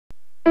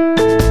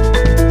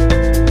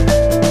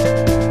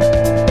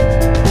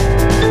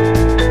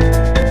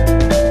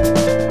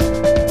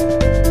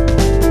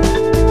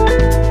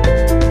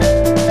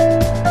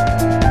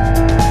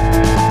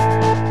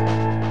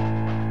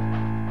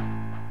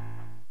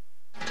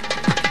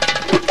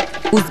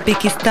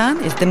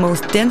Uzbekistan is the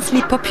most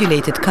densely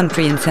populated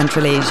country in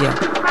Central Asia.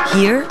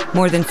 Here,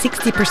 more than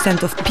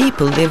 60% of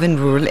people live in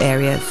rural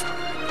areas.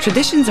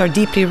 Traditions are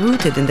deeply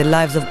rooted in the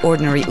lives of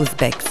ordinary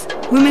Uzbeks.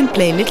 Women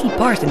play little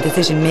part in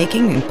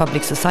decision-making in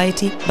public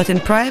society, but in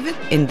private,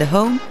 in the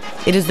home,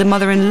 it is the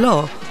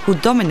mother-in-law who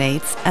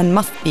dominates and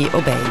must be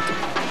obeyed.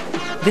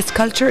 This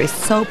culture is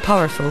so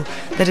powerful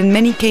that in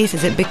many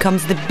cases it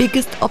becomes the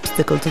biggest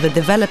obstacle to the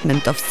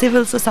development of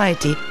civil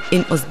society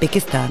in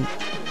Uzbekistan.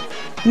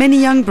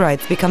 Many young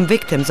brides become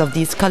victims of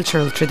these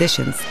cultural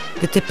traditions.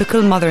 The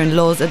typical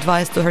mother-in-law's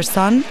advice to her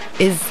son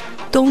is,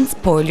 don't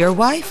spoil your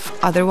wife,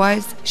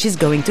 otherwise she's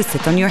going to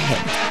sit on your head.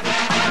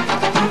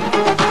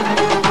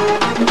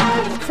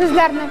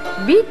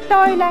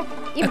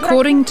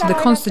 According to the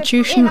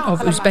Constitution of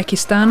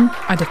Uzbekistan,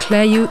 I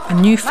declare you a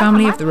new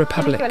family of the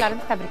Republic.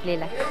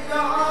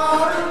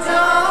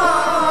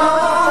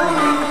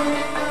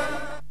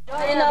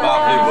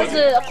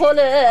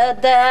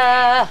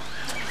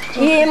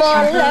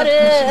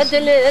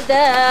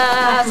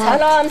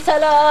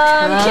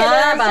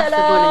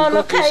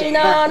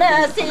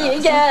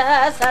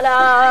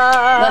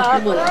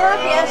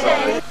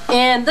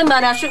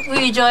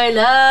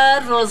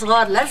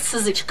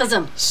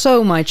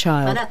 So, my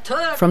child,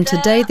 from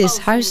today this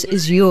house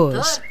is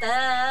yours.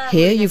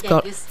 Here you've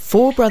got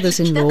 4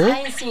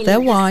 brothers-in-law,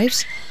 their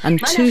wives,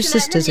 and 2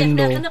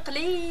 sisters-in-law.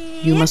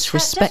 You must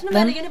respect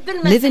them,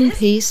 live in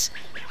peace,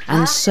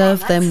 and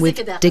serve them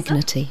with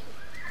dignity.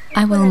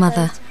 I will,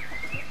 Mother.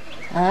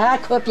 Oh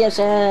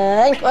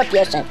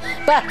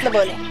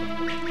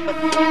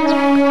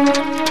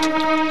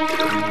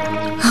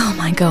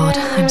my God,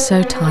 I'm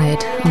so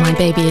tired, and my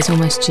baby is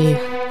almost due.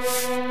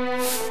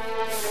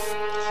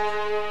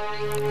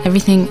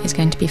 Everything is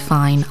going to be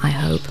fine, I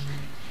hope.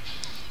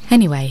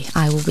 Anyway,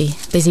 I will be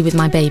busy with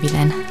my baby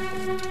then.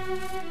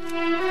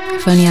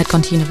 If only I'd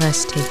gone to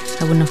university,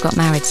 I wouldn't have got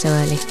married so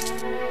early.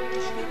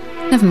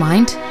 Never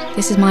mind,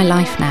 this is my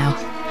life now.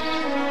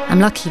 I'm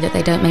lucky that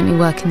they don't make me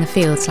work in the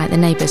fields like the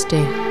neighbours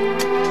do.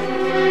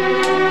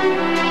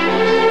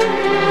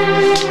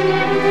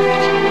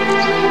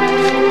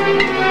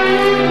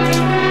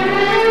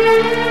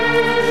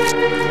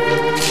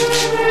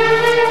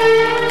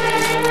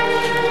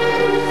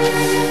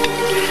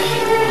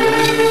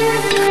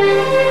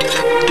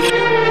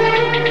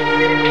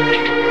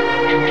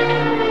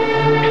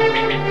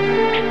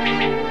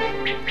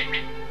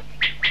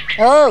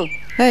 Oh!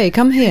 Hey,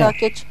 come here.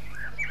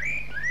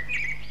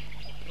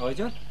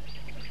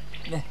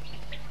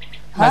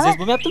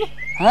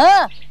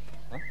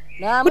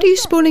 What are you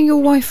spoiling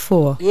your wife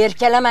for?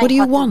 What do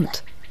you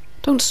want?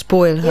 Don't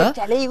spoil her,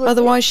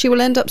 otherwise she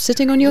will end up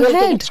sitting on your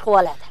head.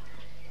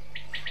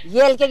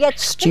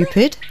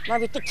 Stupid.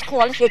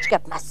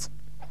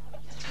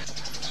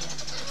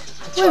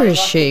 Where is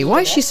she?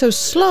 Why is she so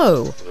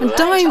slow? I'm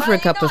dying for a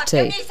cup of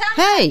tea.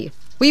 Hey,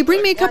 will you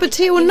bring me a cup of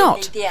tea or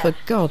not? For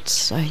God's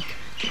sake.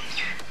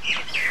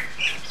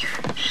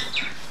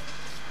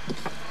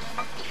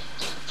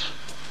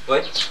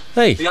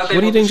 Hey, what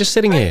are you doing just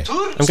sitting here?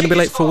 I'm going to be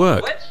late for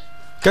work.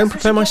 Go and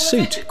prepare my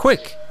suit,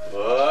 quick.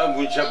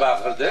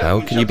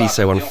 How can you be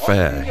so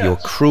unfair? You're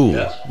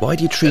cruel. Why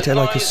do you treat her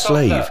like a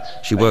slave?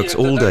 She works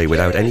all day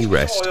without any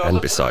rest,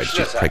 and besides,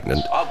 she's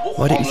pregnant.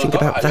 Why don't you think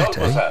about that,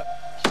 eh?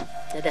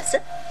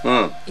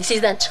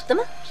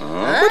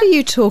 What are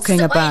you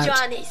talking about?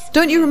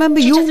 Don't you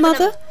remember your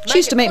mother? She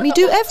used to make me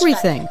do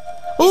everything.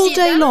 All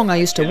day long I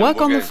used to work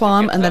on the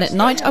farm, and then at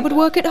night I would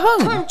work at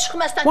home.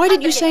 Why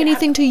didn't you say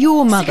anything to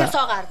your mother?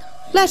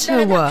 Let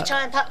her work.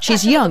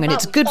 She's young and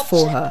it's good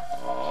for her.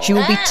 She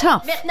will be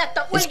tough.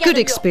 It's good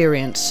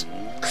experience.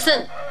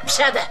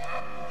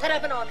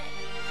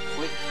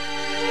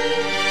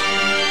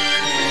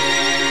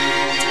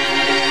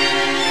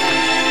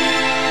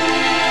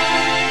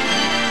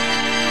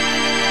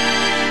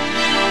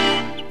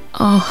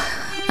 Oh,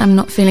 I'm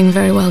not feeling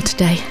very well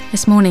today.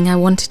 This morning I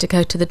wanted to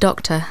go to the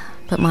doctor,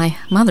 but my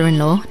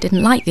mother-in-law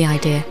didn't like the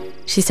idea.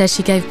 She says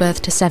she gave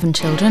birth to 7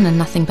 children and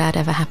nothing bad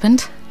ever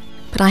happened.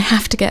 But I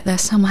have to get there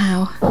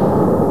somehow.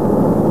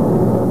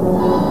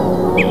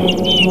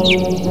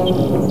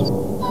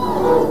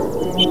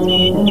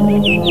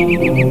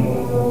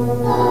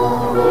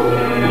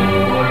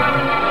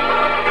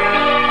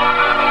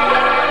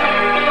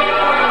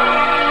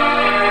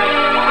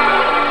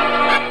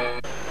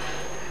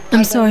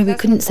 I'm sorry we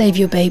couldn't save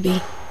your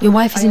baby. Your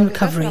wife is in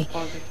recovery.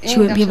 She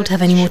won't be able to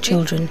have any more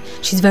children.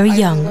 She's very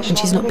young and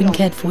she's not been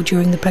cared for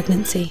during the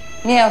pregnancy.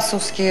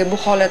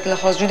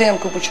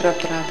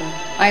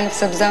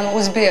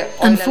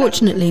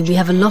 Unfortunately, we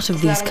have a lot of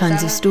these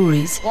kinds of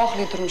stories.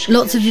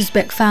 Lots of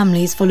Uzbek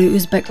families follow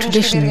Uzbek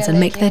traditions and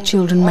make their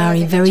children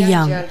marry very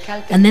young,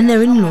 and then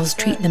their in-laws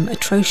treat them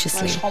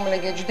atrociously.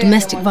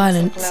 Domestic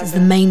violence is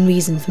the main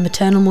reason for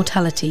maternal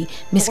mortality,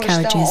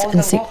 miscarriages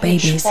and sick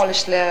babies.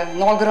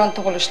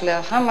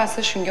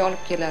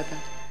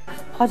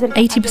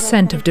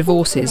 80% of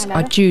divorces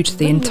are due to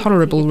the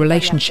intolerable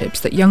relationships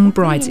that young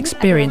brides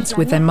experience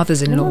with their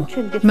mothers-in-law.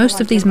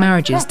 Most of these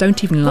marriages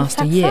don't even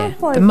last a year.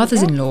 The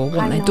mothers-in-law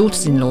want their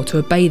daughters-in-law to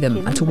obey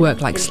them and to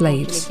work like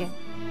slaves.